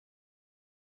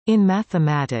In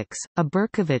mathematics, a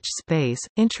Berkovich space,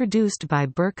 introduced by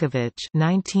Berkovich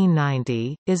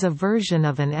 1990, is a version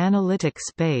of an analytic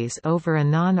space over a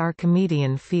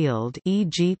non-Archimedean field,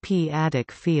 e.g.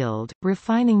 p-adic field,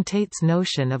 refining Tait's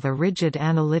notion of a rigid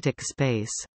analytic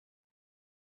space.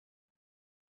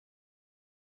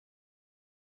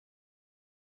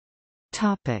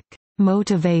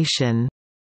 Motivation.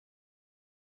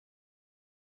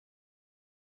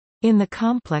 In the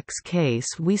complex case,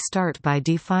 we start by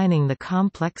defining the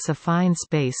complex affine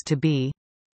space to be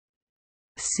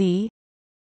C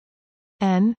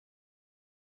n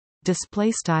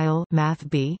math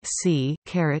b C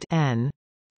n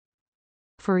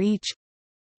for each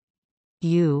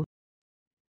u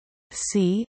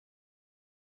C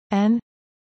n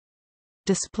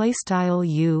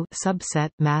u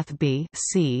subset math b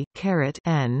C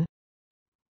n.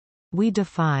 We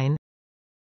define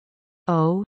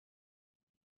O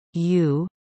U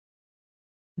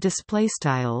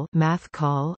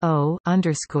mathcall O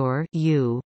underscore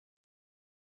U,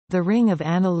 the ring of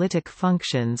analytic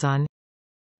functions on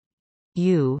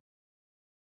U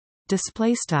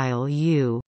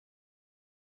U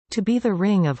to be the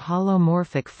ring of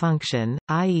holomorphic function,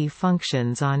 i.e.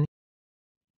 functions on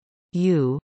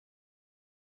U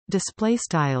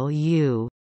U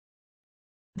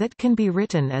that can be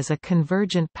written as a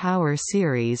convergent power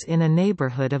series in a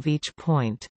neighborhood of each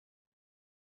point.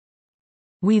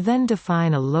 We then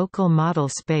define a local model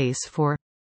space for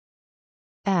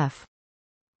f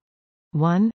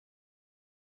 1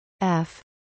 f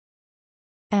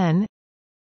n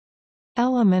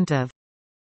element of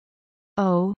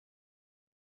O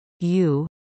U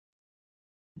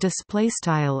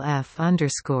f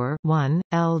underscore 1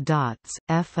 L dots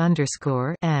f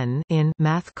underscore n in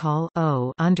mathcall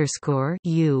O underscore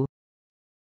U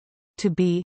to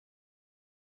be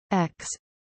x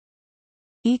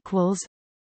equals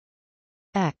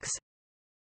x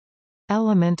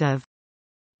element of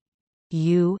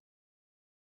U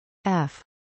f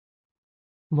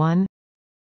 1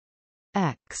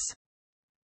 x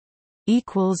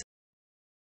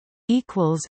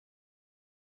equals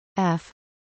f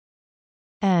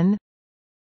n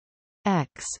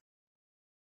x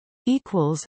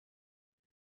equals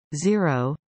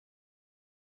 0.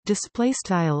 Display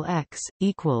style x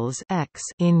equals x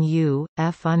in U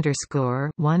f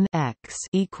underscore 1 x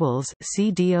equals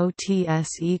c dots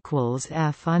equals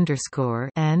f underscore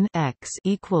n x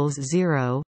equals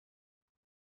 0,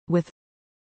 with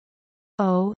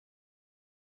O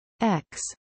x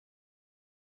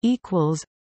equals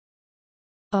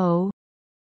O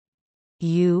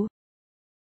U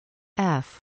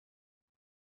f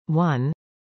 1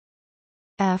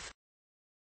 f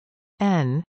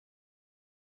n.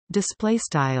 Display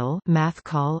style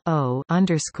mathcall O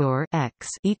underscore x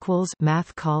equals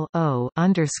mathcall O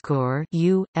underscore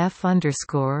U f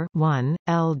underscore 1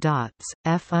 L dots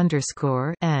f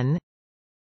underscore n.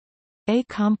 A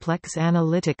complex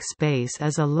analytic space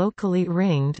is a locally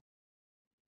ringed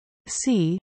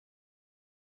C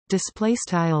display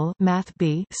style math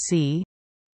b C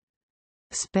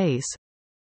space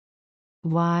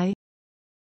Y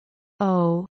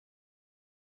O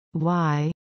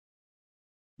Y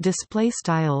display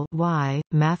style Y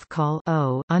mathcall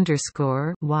O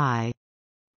underscore Y,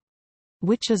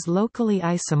 which is locally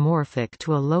isomorphic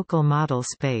to a local model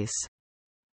space.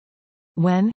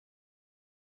 When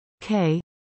K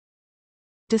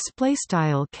display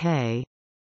style K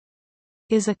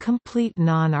is a complete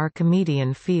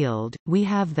non-Archimedean field, we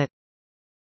have that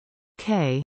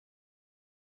K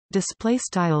display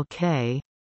style K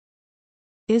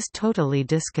is totally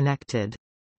disconnected.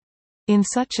 In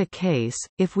such a case,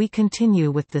 if we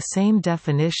continue with the same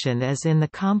definition as in the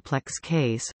complex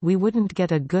case, we wouldn't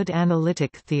get a good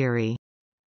analytic theory.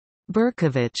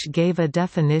 Berkovich gave a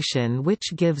definition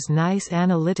which gives nice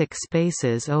analytic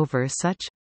spaces over such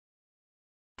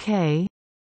K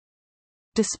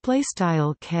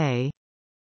K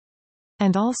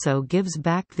and also gives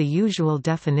back the usual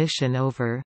definition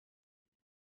over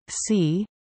C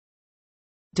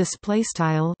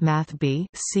math b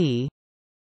C.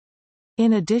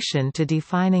 In addition to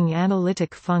defining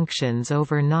analytic functions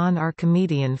over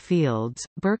non-Archimedean fields,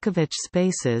 Berkovich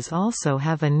spaces also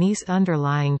have a nice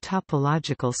underlying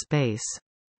topological space.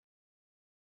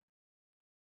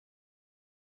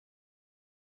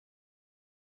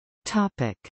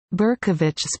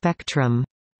 Berkovich spectrum.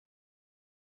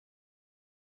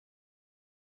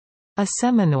 A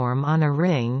seminorm on a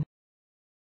ring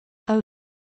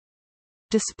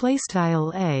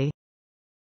A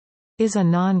is a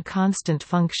non-constant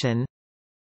function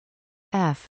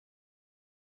f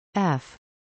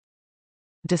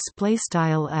display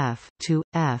style f to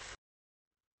f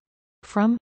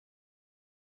from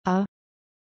a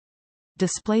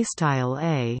display style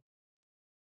a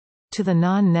to the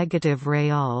non-negative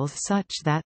reals such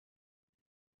that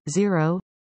 0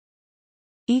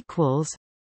 equals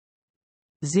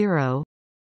 0,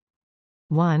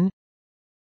 1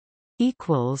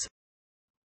 equals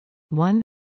 1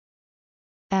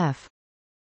 f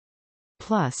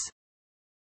plus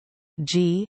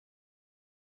g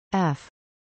f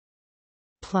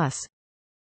plus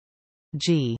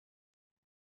g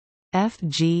f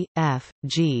g f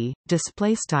g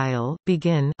display style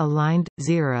begin aligned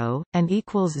 0 and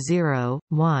equals 0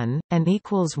 1 and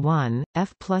equals 1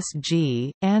 f plus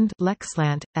g and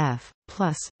lexlant f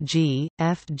plus g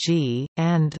f g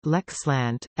and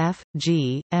lexlant f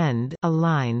g end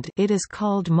aligned. It is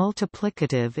called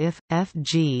multiplicative if f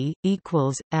g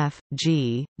equals f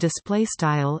g display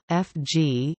style f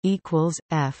g equals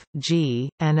f g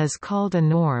and is called a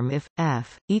norm if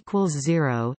f equals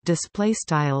 0 display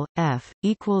style f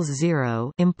equals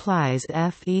 0 implies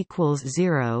f equals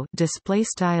 0 display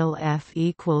style f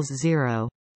equals 0.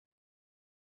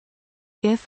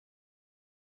 If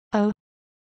a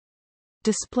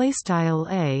display style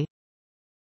a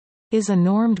is a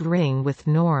normed ring with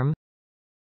norm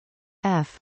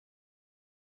f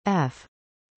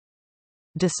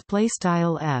display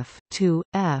style f to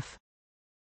f,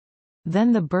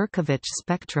 then the Berkovich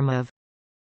spectrum of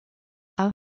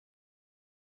a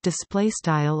display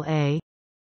style a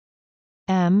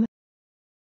m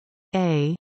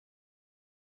a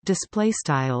display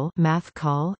style math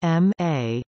call m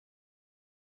a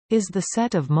is the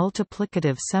set of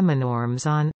multiplicative seminorms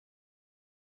on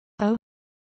a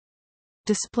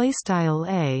display style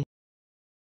a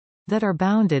that are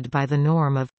bounded by the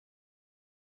norm of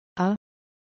a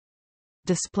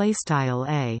display style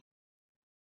a.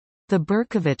 The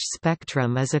Berkovich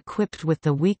spectrum is equipped with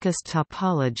the weakest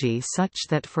topology such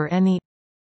that for any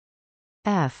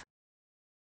f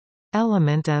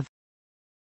element of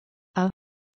a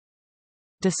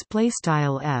display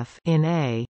style f in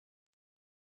a,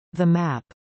 the map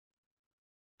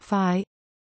phi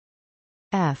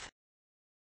f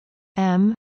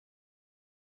m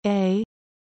a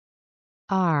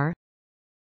r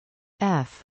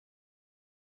f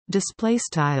display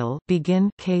style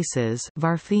begin cases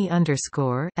varphi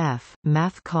underscore f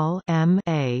math call m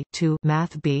a to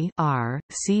math b r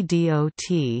c dot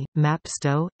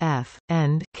mapsto f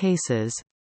end cases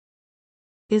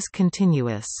is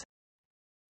continuous.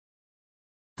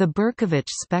 The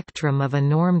Berkovich spectrum of a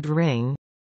normed ring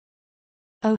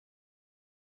a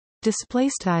display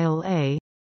style a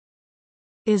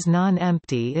is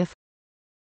non-empty if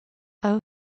a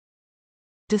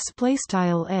display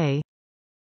style a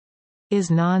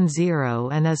is non-zero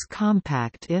and is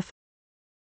compact if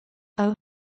a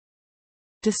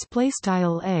display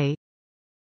style a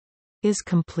is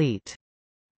complete.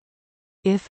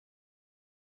 If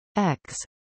x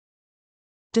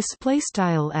display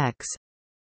style x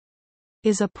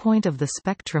is a point of the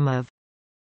spectrum of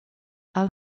a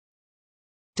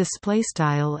display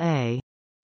style a,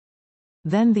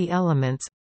 then the elements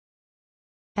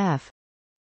f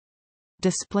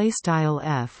display style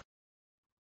f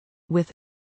with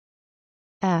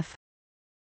f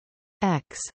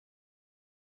x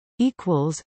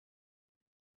equals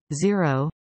 0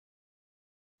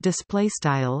 display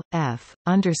style f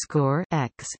underscore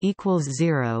x equals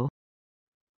 0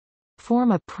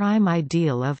 form a prime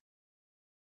ideal of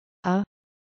a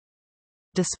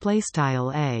display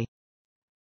style a.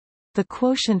 The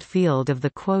quotient field of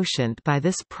the quotient by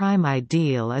this prime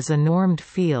ideal is a normed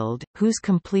field, whose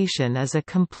completion is a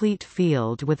complete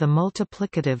field with a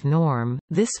multiplicative norm.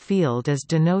 This field is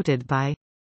denoted by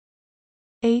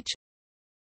h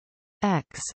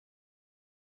x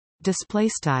display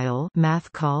style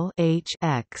math call h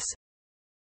x,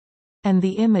 and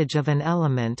the image of an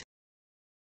element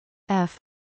f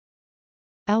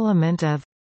element of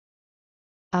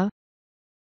a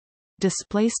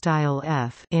display style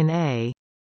f in a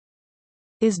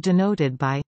is denoted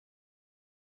by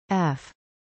f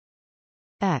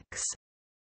x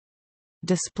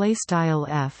display style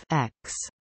f x.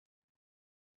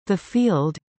 The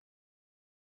field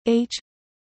h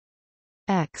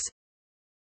x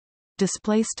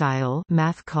display style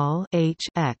math call h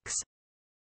x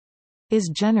is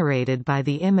generated by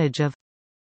the image of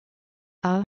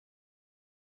a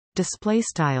display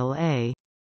style a.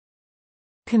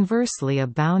 Conversely, a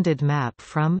bounded map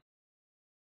from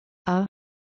a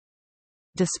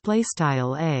display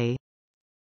style a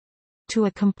to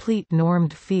a complete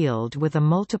normed field with a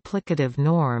multiplicative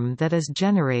norm that is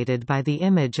generated by the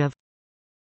image of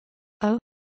a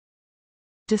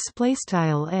display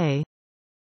style a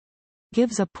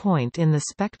gives a point in the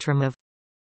spectrum of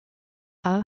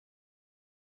a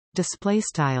display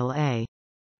style a.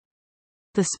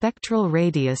 The spectral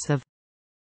radius of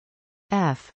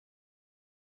f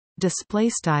display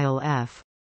style f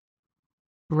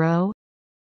rho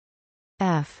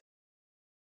f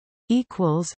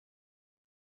equals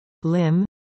lim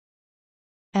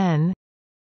n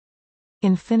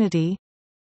infinity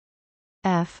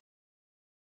f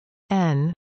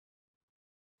n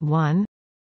 1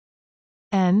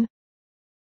 n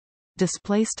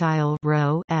display style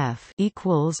rho f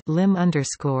equals lim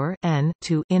underscore n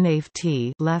to inaf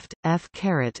t left f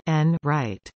caret n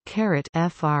right caret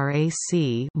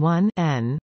frac 1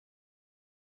 n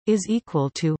is equal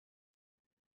to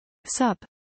sup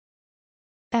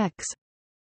x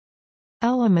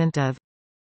element of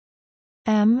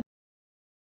m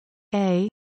a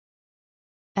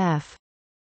f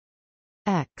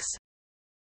x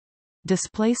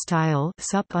display style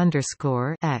sup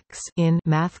underscore x in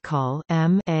math call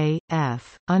m a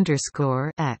f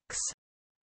underscore x.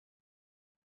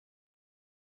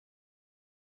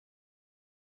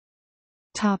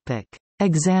 Topic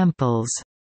examples.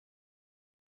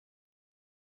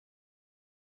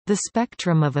 The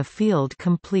spectrum of a field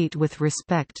complete with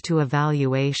respect to a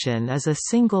valuation is a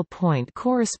single point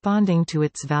corresponding to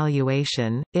its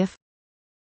valuation if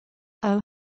a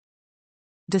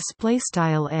display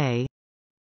style a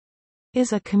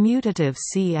is a commutative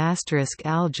C**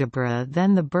 algebra,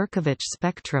 then the Berkovich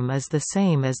spectrum is the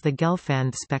same as the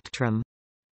Gelfand spectrum.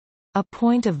 A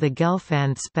point of the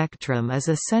Gelfand spectrum is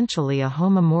essentially a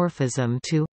homomorphism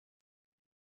to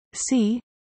C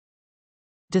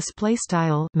display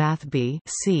style mathb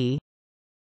C,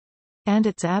 and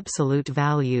its absolute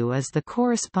value is the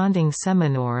corresponding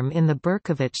seminorm in the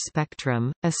Berkovich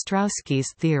spectrum.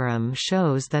 Ostrowski's theorem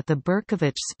shows that the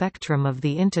Berkovich spectrum of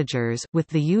the integers with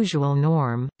the usual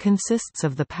norm consists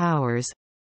of the powers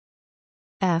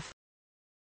f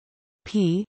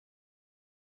p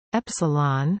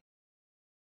epsilon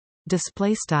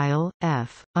display style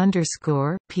f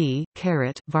underscore p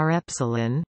caret var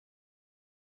epsilon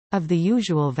of the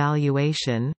usual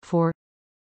valuation for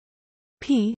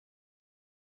p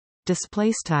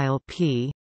display style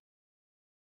p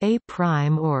a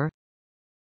prime or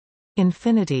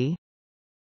infinity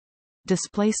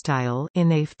display style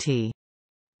inaf t.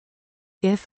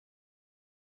 If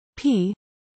p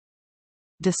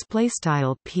display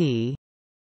style p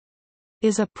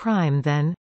is a prime,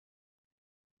 then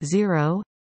 0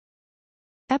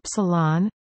 epsilon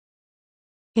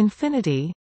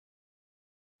infinity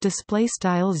display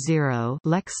style 0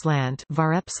 lexlant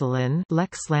var epsilon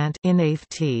lexlant inaf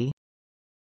t,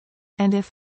 and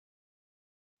if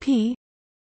p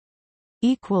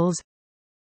equals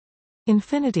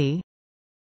infinity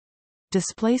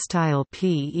display style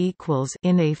p equals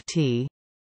inaf t,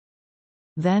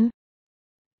 then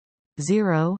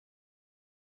 0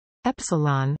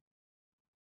 epsilon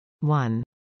 1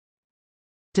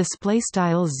 display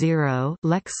style 0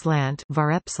 lexlant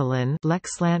var epsilon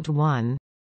lexlant 1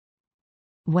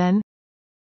 when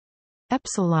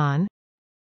epsilon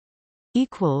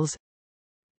equals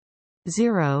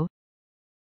 0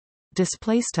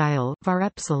 display style var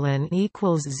epsilon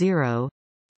equals 0.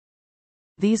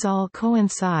 These all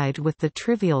coincide with the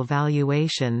trivial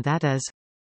valuation that is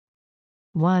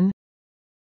 1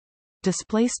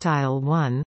 display style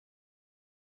 1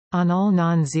 on all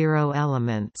non-zero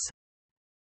elements.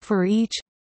 For each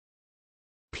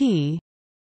p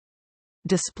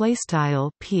display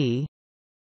style p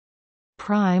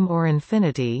prime or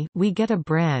infinity, we get a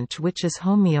branch which is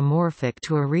homeomorphic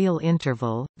to a real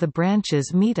interval. The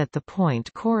branches meet at the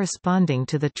point corresponding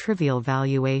to the trivial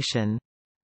valuation.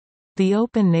 The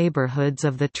open neighborhoods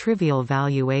of the trivial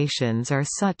valuations are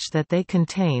such that they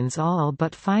contains all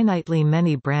but finitely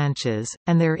many branches,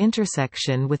 and their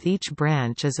intersection with each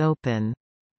branch is open.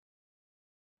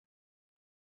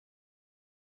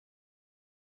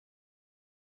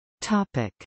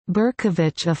 Topic: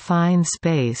 Berkovich affine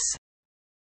space.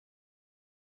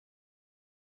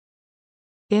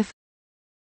 If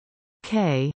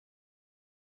K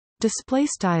display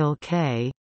style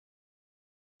K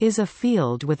is a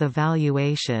field with a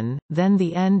valuation, then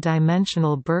the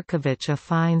n-dimensional Berkovich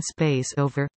affine space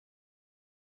over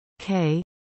K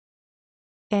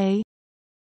A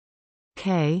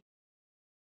K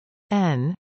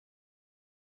n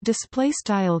display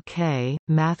style K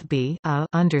mathb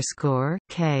underscore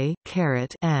K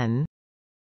caret n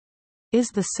is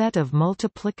the set of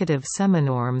multiplicative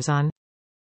seminorms on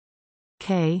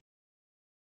K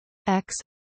x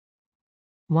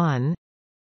 1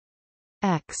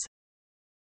 x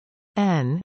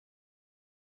n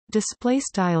display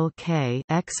style k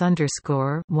x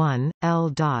underscore 1 L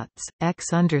dots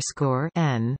x underscore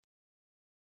n,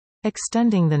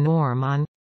 extending the norm on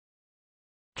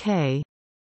k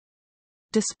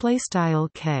display style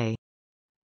k.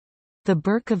 The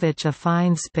Berkovich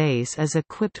affine space is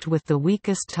equipped with the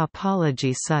weakest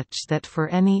topology such that for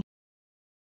any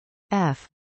f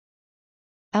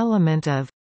element of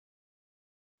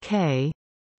k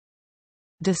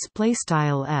display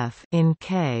style f in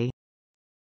k,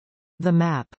 the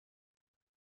map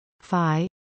phi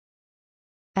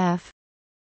f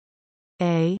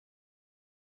a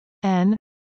n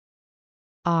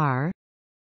r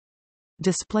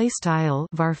display style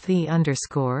varphi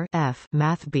underscore f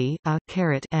math b a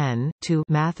caret n to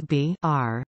math b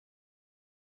r,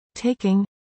 taking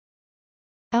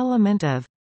element of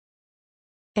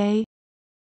a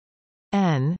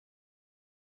n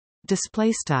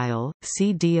display style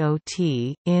c dot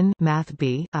in math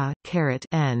b a caret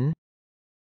n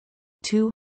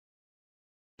to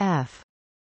f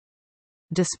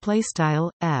display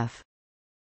style f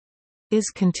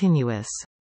is continuous.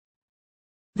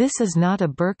 This is not a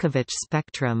Berkovich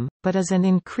spectrum, but is an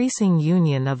increasing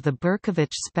union of the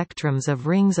Berkovich spectrums of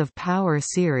rings of power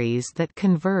series that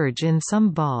converge in some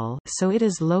ball, so it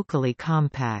is locally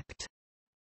compact.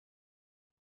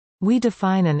 We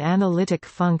define an analytic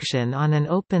function on an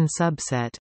open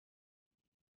subset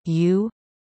U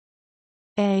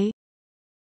A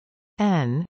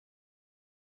n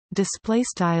display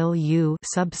style U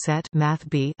subset math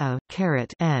b a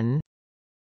caret n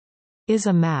is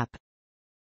a map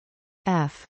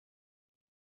f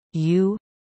u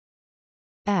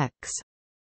x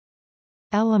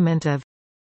element of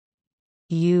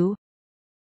u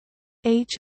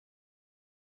h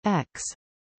x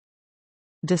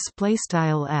display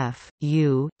style f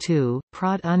u 2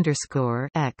 prod underscore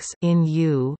x in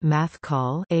u math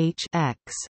call h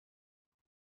x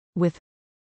with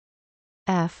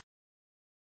f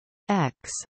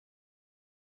x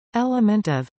element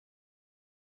of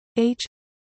h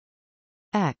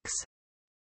x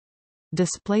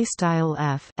display style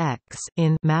f x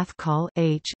in math call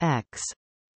h x,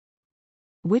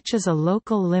 which is a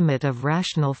local limit of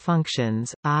rational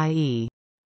functions, i.e.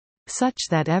 such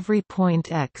that every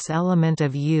point x element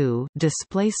of U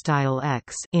display style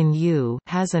x in U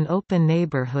has an open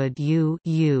neighborhood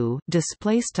U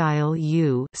display style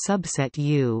U subset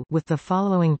U with the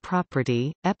following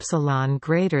property: epsilon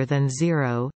greater than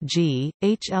 0 g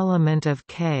h element of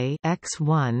k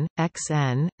x1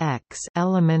 xn x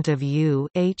element of U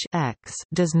h x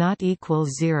does not equal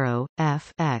 0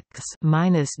 f x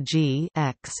minus g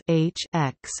x h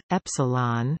x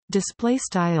epsilon display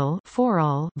style for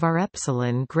all var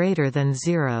epsilon greater than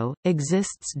 0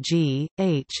 exists g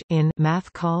h in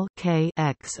math call k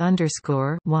x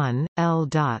underscore 1 L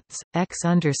dots x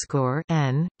underscore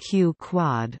n q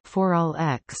quad for all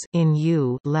x in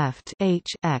U left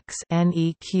h x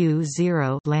neq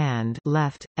 0 land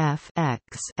left f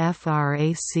x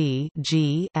frac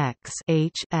g x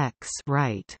h x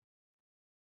right.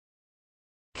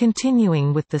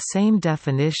 Continuing with the same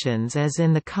definitions as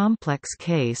in the complex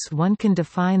case, one can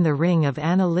define the ring of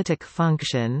analytic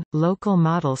function, local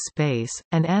model space,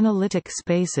 and analytic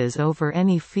spaces over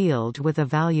any field with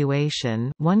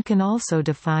evaluation. One can also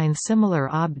define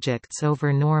similar objects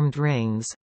over normed rings.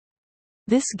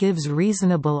 This gives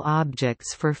reasonable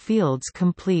objects for fields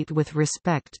complete with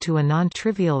respect to a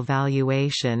non-trivial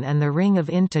valuation and the ring of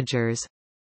integers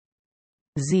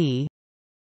Z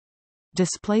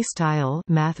display style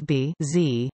math b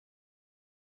z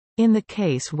in the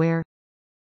case where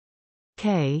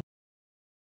k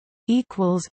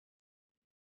equals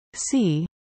c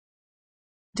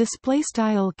display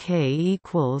style k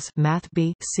equals math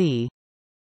b c.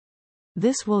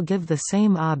 This will give the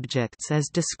same objects as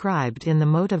described in the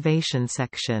motivation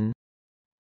section.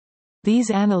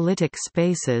 These analytic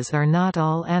spaces are not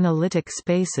all analytic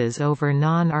spaces over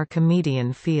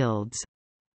non-Archimedean fields.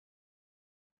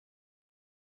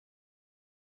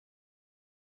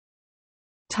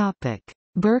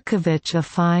 Berkovich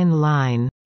affine line.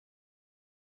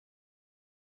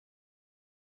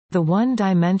 The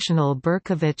one-dimensional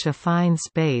Berkovich affine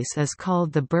space is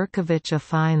called the Berkovich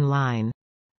affine line.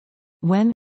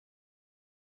 When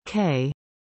k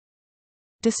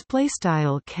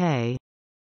k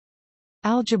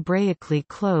algebraically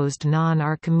closed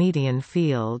non-Archimedean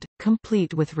field,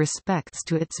 complete with respects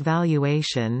to its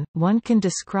valuation, one can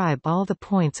describe all the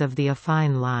points of the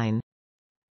affine line.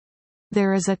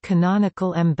 There is a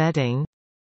canonical embedding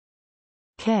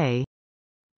k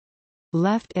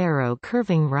left arrow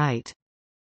curving right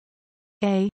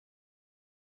a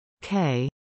k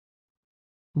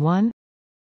 1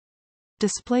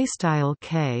 display style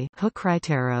k hook right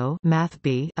arrow math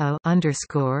b o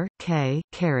underscore k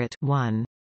caret 1.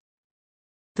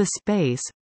 The space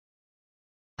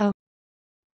a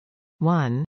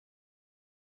 1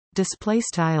 display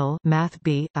style math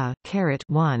b a caret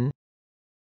 1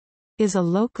 is a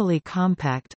locally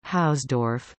compact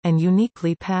Hausdorff and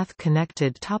uniquely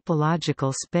path-connected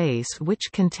topological space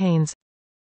which contains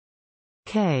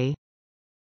k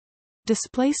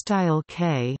display style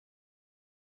k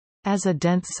as a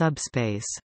dense subspace.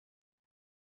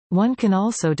 One can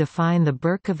also define the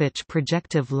Berkovich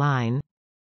projective line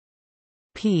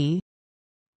p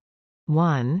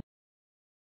 1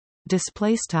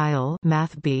 display style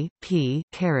math b p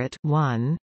caret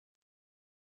 1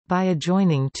 by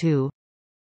adjoining to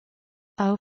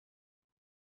a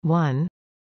 1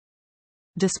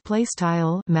 display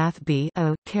style math b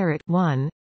a caret 1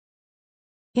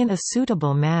 in a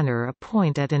suitable manner a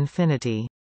point at infinity.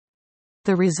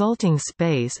 The resulting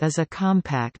space is a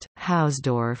compact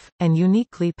Hausdorff and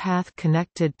uniquely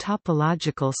path-connected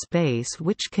topological space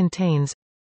which contains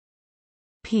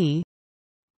p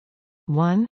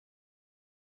 1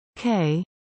 k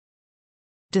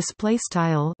display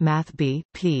style math b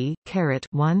p caret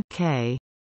 1 k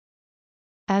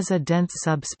as a dense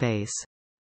subspace.